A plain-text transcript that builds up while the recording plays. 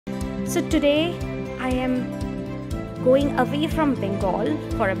So today I am going away from Bengal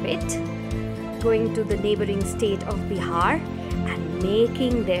for a bit, going to the neighboring state of Bihar and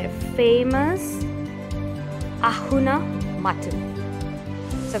making their famous Ahuna Mutton.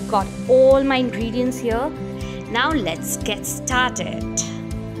 So I've got all my ingredients here. Now let's get started.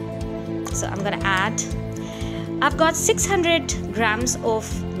 So I'm gonna add, I've got 600 grams of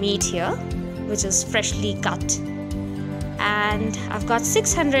meat here, which is freshly cut. And I've got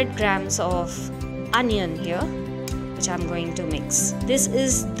 600 grams of onion here, which I'm going to mix. This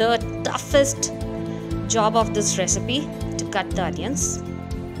is the toughest job of this recipe, to cut the onions.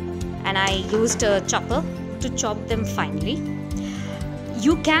 And I used a chopper to chop them finely.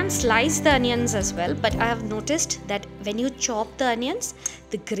 You can slice the onions as well, but I have noticed that when you chop the onions,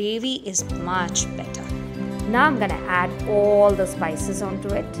 the gravy is much better. Now I'm gonna add all the spices onto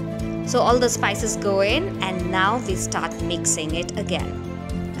it. So all the spices go in and now we start mixing it again.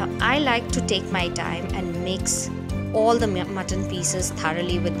 Now I like to take my time and mix all the mutton pieces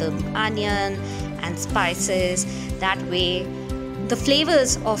thoroughly with the onion and spices. That way the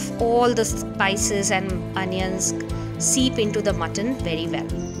flavors of all the spices and onions seep into the mutton very well.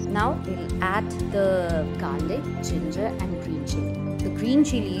 Now we'll add the garlic, ginger and green chili. The green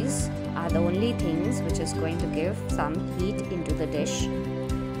chilies are the only things which is going to give some heat into the dish.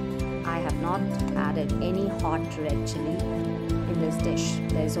 I have not added any hot red chili in this dish.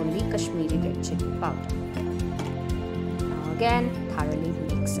 There is only Kashmiri red chili powder. Now again, thoroughly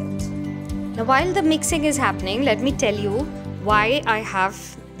mix it. Now while the mixing is happening, let me tell you why I have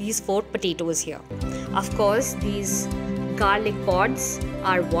these 4 potatoes here. Of course, these garlic pods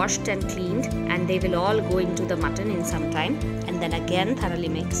are washed and cleaned and they will all go into the mutton in some time and then again thoroughly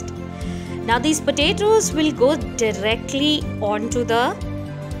mixed. Now these potatoes will go directly onto the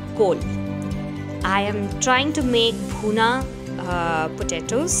coal. I am trying to make bhuna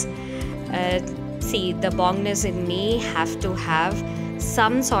potatoes. See, the bongness in me have to have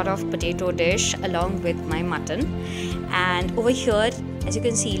some sort of potato dish along with my mutton. And over here, as you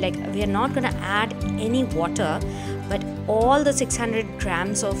can see, like, we are not gonna add any water, but all the 600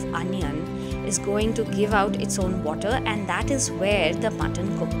 grams of onion is going to give out its own water, and that is where the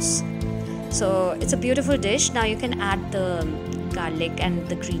mutton cooks. So it's a beautiful dish. Now you can add the garlic and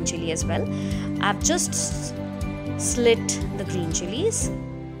the green chili as well. I've just slit the green chilies.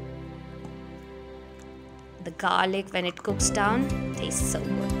 The garlic, when it cooks down, tastes so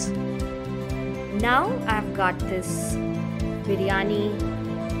good. Now I've got this biryani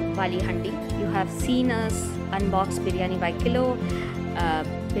wali handi. You have seen us unbox biryani by kilo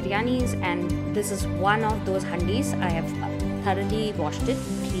biryanis, and this is one of those handis. I have thoroughly washed it,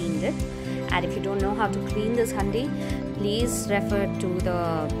 cleaned it. And if you don't know how to clean this handi, please refer to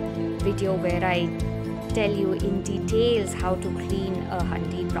the video where I tell you in details how to clean a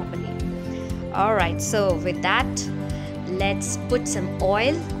handi properly. Alright, so with that, let's put some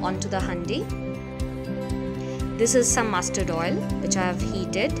oil onto the handi. This is some mustard oil which I have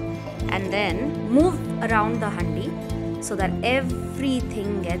heated, and then move around the handi so that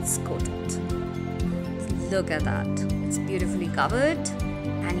everything gets coated. Look at that, it's beautifully covered.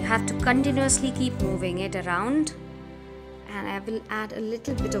 And you have to continuously keep moving it around. And I will add a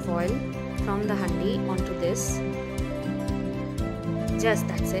little bit of oil from the handi onto this. Just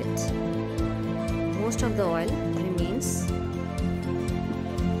that's it. Most of the oil remains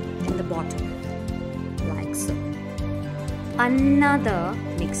in the bottom, like so. Another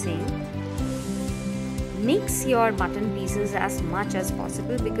mixing. Mix your mutton pieces as much as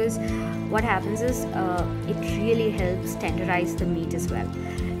possible, because what happens is it really helps tenderize the meat as well.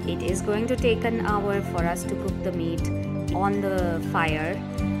 It is going to take an hour for us to cook the meat on the fire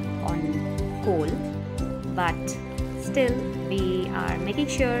on coal, but still we are making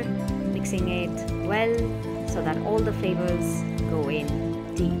sure mixing it well so that all the flavors go in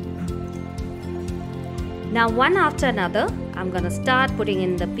deep. Now one after another, I'm gonna start putting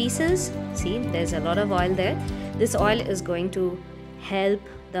in the pieces. See, there's a lot of oil there. This oil is going to help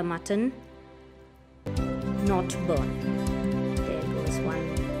the mutton not burn. There goes one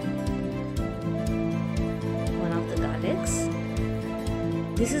of the garlics.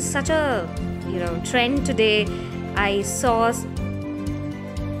 This is such a trend today. I saw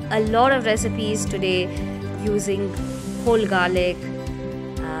a lot of recipes today using whole garlic,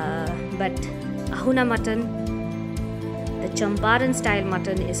 but Ahuna Mutton, the Champaran style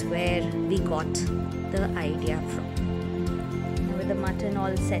mutton, is where we got the idea from. Now with the mutton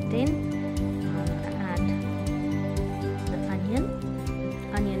all set in, add the onion.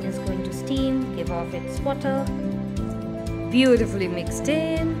 Onion is going to steam, give off its water. Beautifully mixed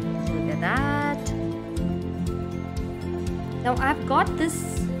in. Look at that. Now I've got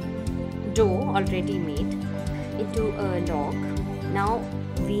this dough already made into a log. Now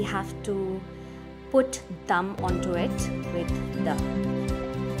we have to put dum onto it with the.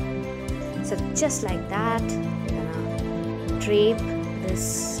 So just like that, we're gonna drape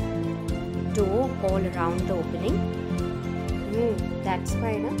this dough all around the opening. That's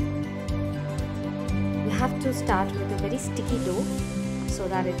why you have to start with a very sticky dough so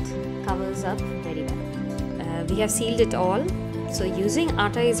that it covers up very well. We have sealed it all. So using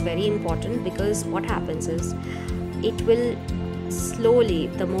atta is very important, because what happens is it will slowly,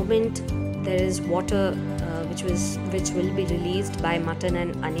 the moment there is water which will be released by mutton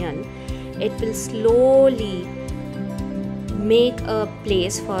and onion, it will slowly make a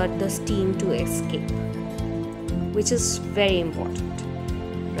place for the steam to escape, which is very important,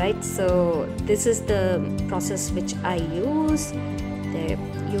 right? So this is the process which I use. There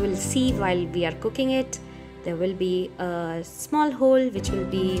you will see while we are cooking it, there will be a small hole which will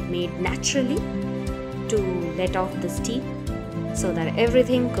be made naturally to let off the steam, so that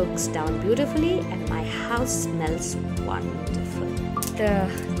everything cooks down beautifully and my house smells wonderful. The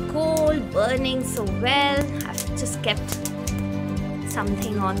coal burning so well, I've just kept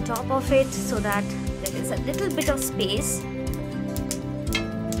something on top of it so that there is a little bit of space. Is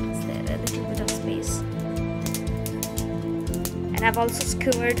there a little bit of space? And I've also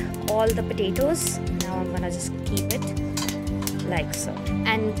skewered all the potatoes. Now I'm gonna just keep it like so.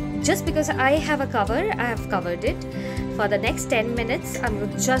 And just because I have a cover, I have covered it. For the next 10 minutes,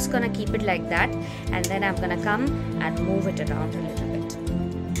 I'm just gonna keep it like that, and then I'm gonna come and move it around a little bit.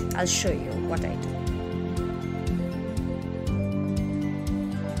 I'll show you what I do.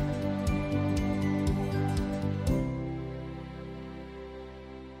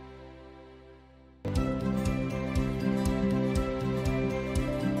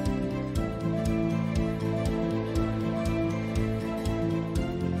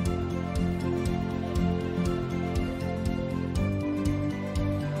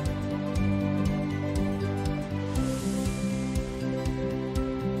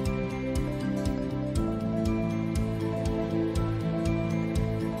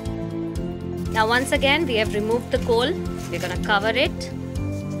 Now once again we have removed the coal, we're gonna cover it.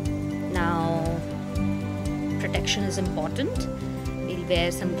 Now protection is important. We'll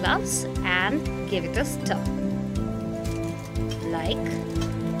wear some gloves and give it a stir. Like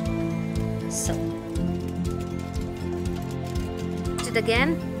so. Put it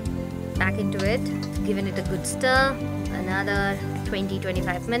again, back into it, giving it a good stir, another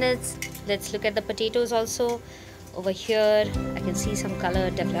 20-25 minutes. Let's look at the potatoes also. Over here I can see some color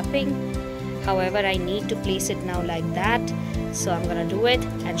developing. However, I need to place it now like that, so I'm gonna do it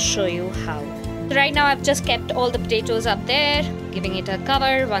and show you how. So right now I've just kept all the potatoes up there, giving it a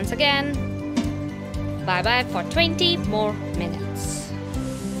cover once again. Bye bye for 20 more minutes.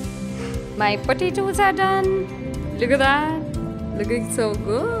 My potatoes are done. Look at that, looking so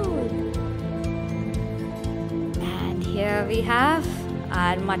good. And here we have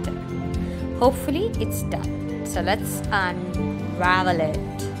our mutton. Hopefully it's done. So let's unravel it.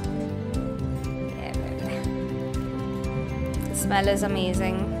 Smell is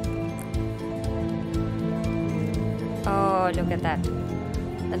amazing. Oh, look at that.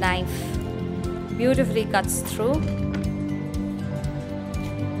 The knife beautifully cuts through.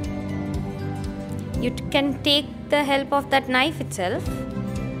 You can take the help of that knife itself.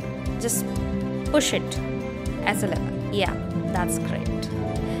 Just push it as a lever. Yeah, that's great.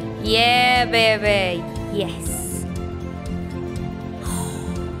 Yeah, baby. Yes.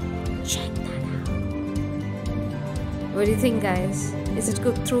 What do you think, guys? Is it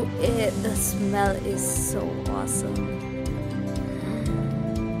cooked through? The smell is so awesome.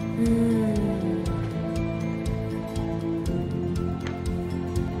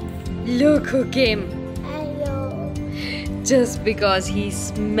 Look who came. Hello. Just because he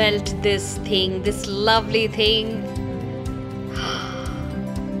smelt this thing, this lovely thing.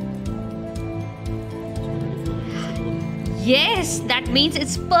 Yes, that means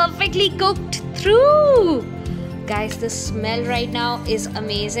it's perfectly cooked through. Guys, the smell right now is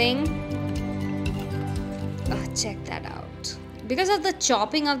amazing. Oh, check that out. Because of the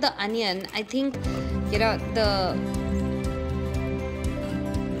chopping of the onion, I think, you know, the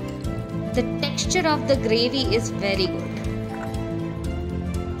texture of the gravy is very good.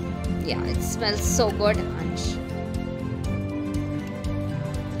 Yeah, it smells so good.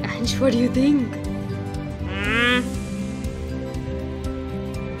 Ansh, what do you think?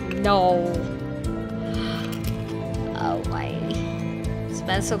 No. Oh my,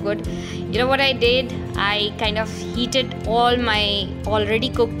 smells so good. You know what I did? I kind of heated all my already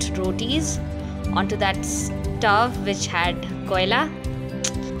cooked rotis onto that stove which had koila.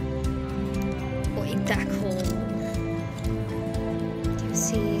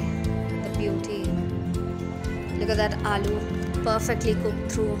 at that aloo, perfectly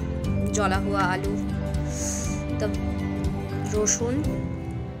cooked through, jola hua aloo. The roshun.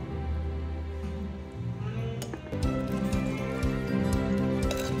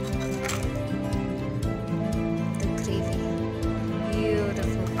 The gravy.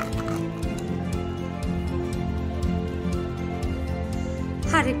 Beautiful.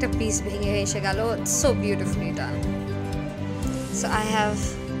 Har ekta piece bhenge eshe gelo. It's so beautifully done. So I have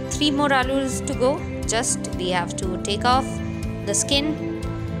 3 more alus to go. Just we have to take off the skin,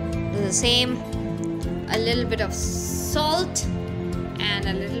 do the same, a little bit of salt and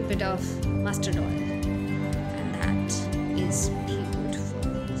a little bit of mustard oil, and that is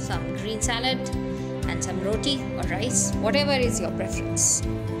beautiful. Some green salad and some roti or rice, whatever is your preference.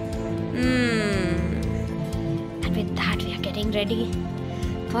 And with that we are getting ready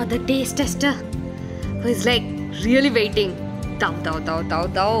for the taste tester, who is like really waiting. Dao, dao, dao, dao,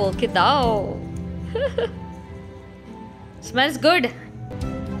 dao, okay, dao. Smells good.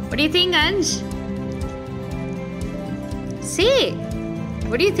 What do you think, Anj? Say,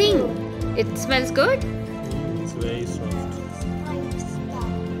 what do you think? It smells good? It's very soft.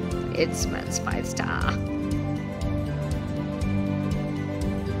 It smells 5-star.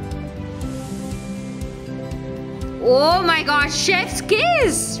 Oh my gosh, chef's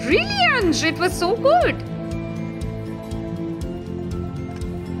kiss! Really, Anj? It was so good.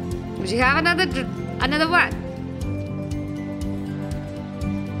 Would you have another one?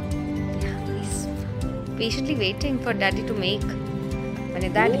 Yeah, he's patiently waiting for Daddy to make. And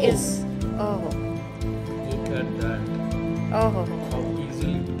that is, oh. Look at that. Oh. How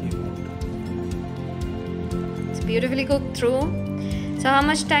easily it came out. It's beautifully cooked through. So how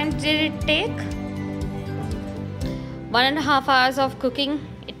much time did it take? 1.5 hours of cooking.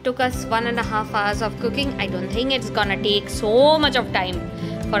 It took us 1.5 hours of cooking. I don't think it's gonna take so much of time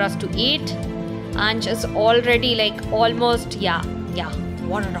for us to eat. Anj is already like almost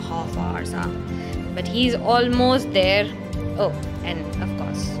 1.5 hours, but he's almost there. Oh, and of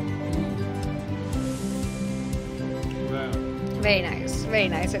course, Wow. very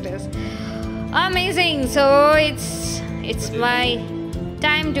nice it is. Amazing. So it's my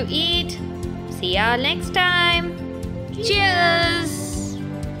time to eat. See ya next time. Cheers.